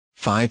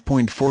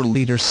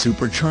5.4-liter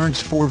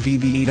supercharged 4V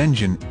V8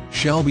 engine,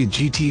 Shelby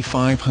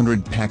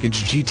GT500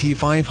 package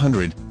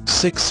GT500,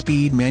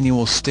 6-speed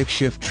manual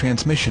stick-shift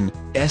transmission,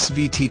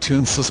 SVT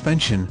tuned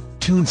suspension,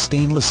 tuned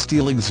stainless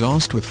steel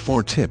exhaust with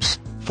 4 tips,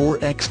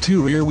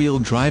 4x2 rear-wheel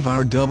drive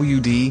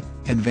RWD,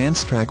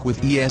 advanced track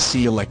with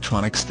ESC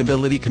electronic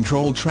stability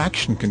control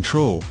traction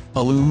control,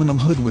 aluminum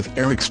hood with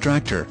air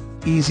extractor,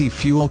 easy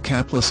fuel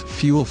capless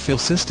fuel fill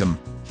system,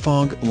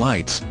 fog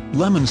lights,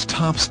 Lemons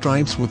top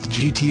stripes with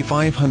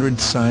GT500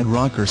 side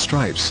rocker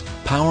stripes,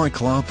 power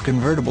cloth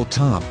convertible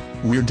top,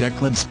 rear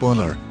deck led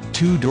spoiler,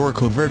 2-door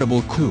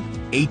convertible coupe,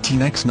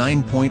 18x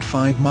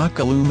 9.5 Mach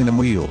aluminum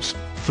wheels,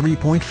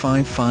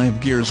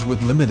 3.55 gears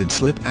with limited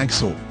slip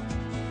axle.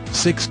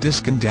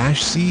 6-disc and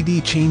dash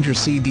CD changer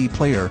CD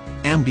player,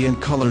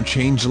 ambient color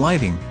change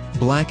lighting,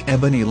 black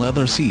ebony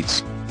leather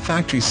seats,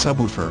 factory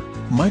subwoofer,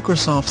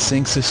 Microsoft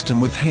Sync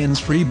system with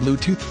hands-free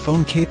Bluetooth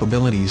phone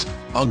capabilities,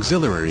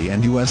 auxiliary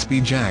and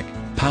USB jack,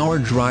 power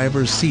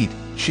driver's seat,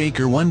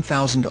 Shaker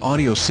 1000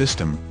 audio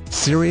system,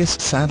 Sirius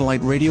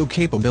satellite radio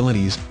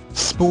capabilities,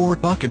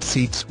 sport bucket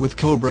seats with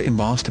Cobra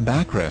embossed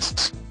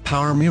backrests,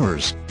 power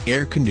mirrors,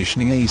 air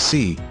conditioning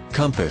AC,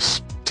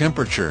 compass,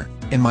 temperature,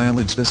 and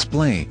mileage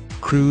display,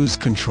 cruise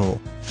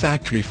control,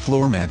 factory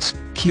floor mats,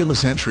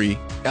 keyless entry,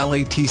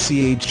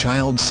 LATCH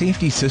child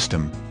safety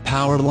system,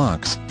 power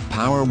locks,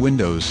 power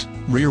windows,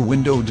 rear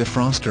window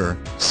defroster,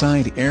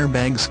 side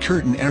airbags,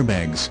 curtain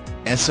airbags,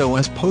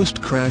 SOS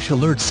post-crash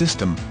alert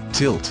system,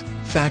 tilt,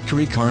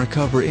 factory car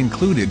cover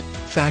included,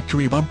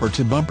 factory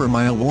bumper-to-bumper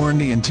mile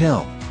warranty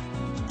until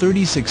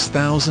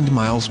 36,000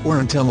 miles or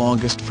until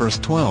August 1,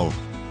 12.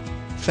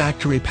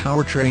 Factory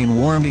powertrain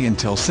warranty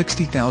until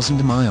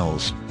 60,000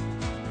 miles.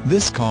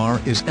 This car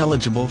is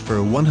eligible for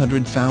a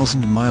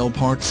 100,000-mile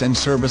parts and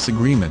service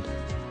agreement.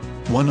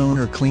 One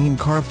owner clean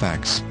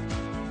Carfax.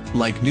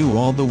 Like new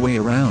all the way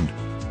around.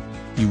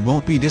 You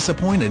won't be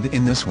disappointed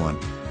in this one.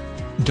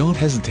 Don't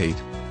hesitate.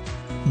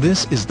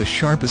 This is the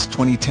sharpest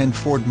 2010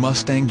 Ford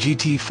Mustang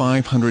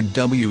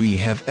GT500 WE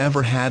have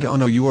ever had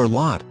on your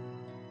lot.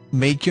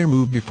 Make your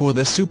move before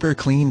the super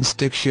clean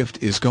stick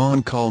shift is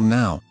gone. Call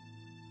now.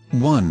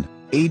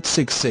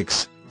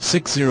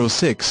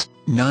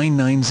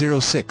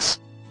 1-866-606-9906.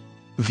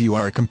 View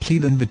our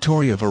complete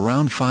inventory of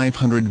around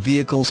 500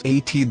 vehicles at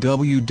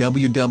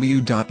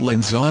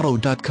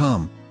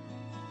www.lenzauto.com.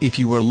 If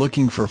you are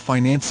looking for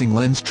financing,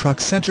 Lenz Truck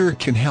Center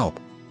can help.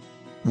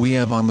 We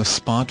have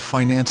on-the-spot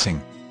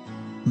financing.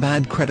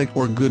 Bad credit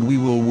or good, we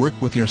will work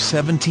with your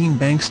 17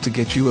 banks to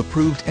get you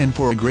approved and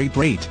for a great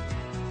rate.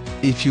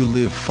 If you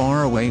live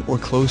far away or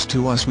close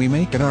to us, we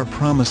make it our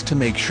promise to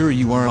make sure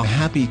you are a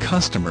happy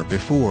customer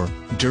before,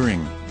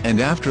 during,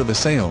 and after the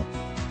sale.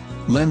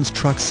 Lenz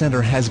Truck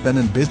Center has been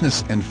in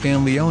business and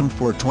family-owned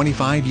for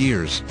 25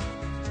 years.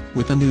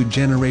 With a new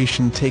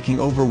generation taking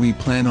over, we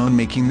plan on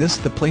making this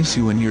the place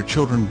you and your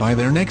children buy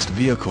their next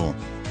vehicle.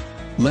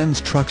 Lenz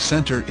Truck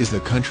Center is the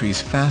country's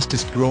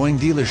fastest-growing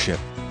dealership.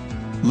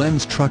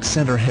 Lenz Truck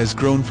Center has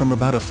grown from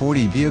about a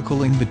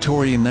 40-vehicle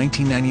inventory in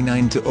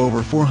 1999 to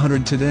over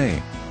 400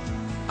 today.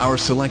 Our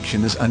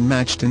selection is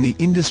unmatched in the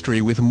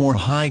industry, with more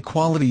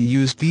high-quality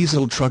used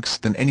diesel trucks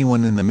than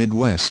anyone in the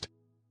Midwest.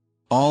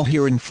 All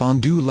here in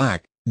Fond du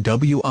Lac,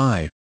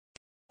 WI.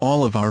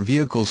 All of our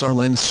vehicles are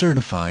Lenz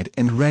certified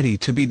and ready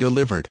to be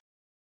delivered.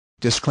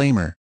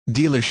 Disclaimer: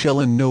 dealers shall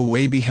in no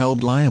way be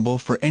held liable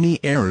for any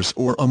errors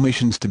or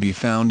omissions to be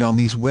found on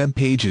these web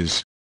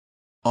pages.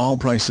 All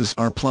prices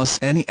are plus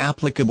any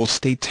applicable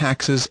state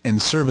taxes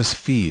and service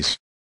fees.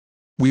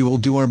 We will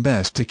do our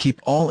best to keep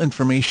all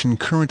information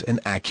current and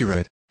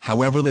accurate,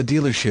 however the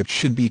dealership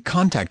should be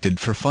contacted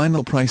for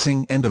final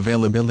pricing and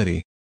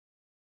availability.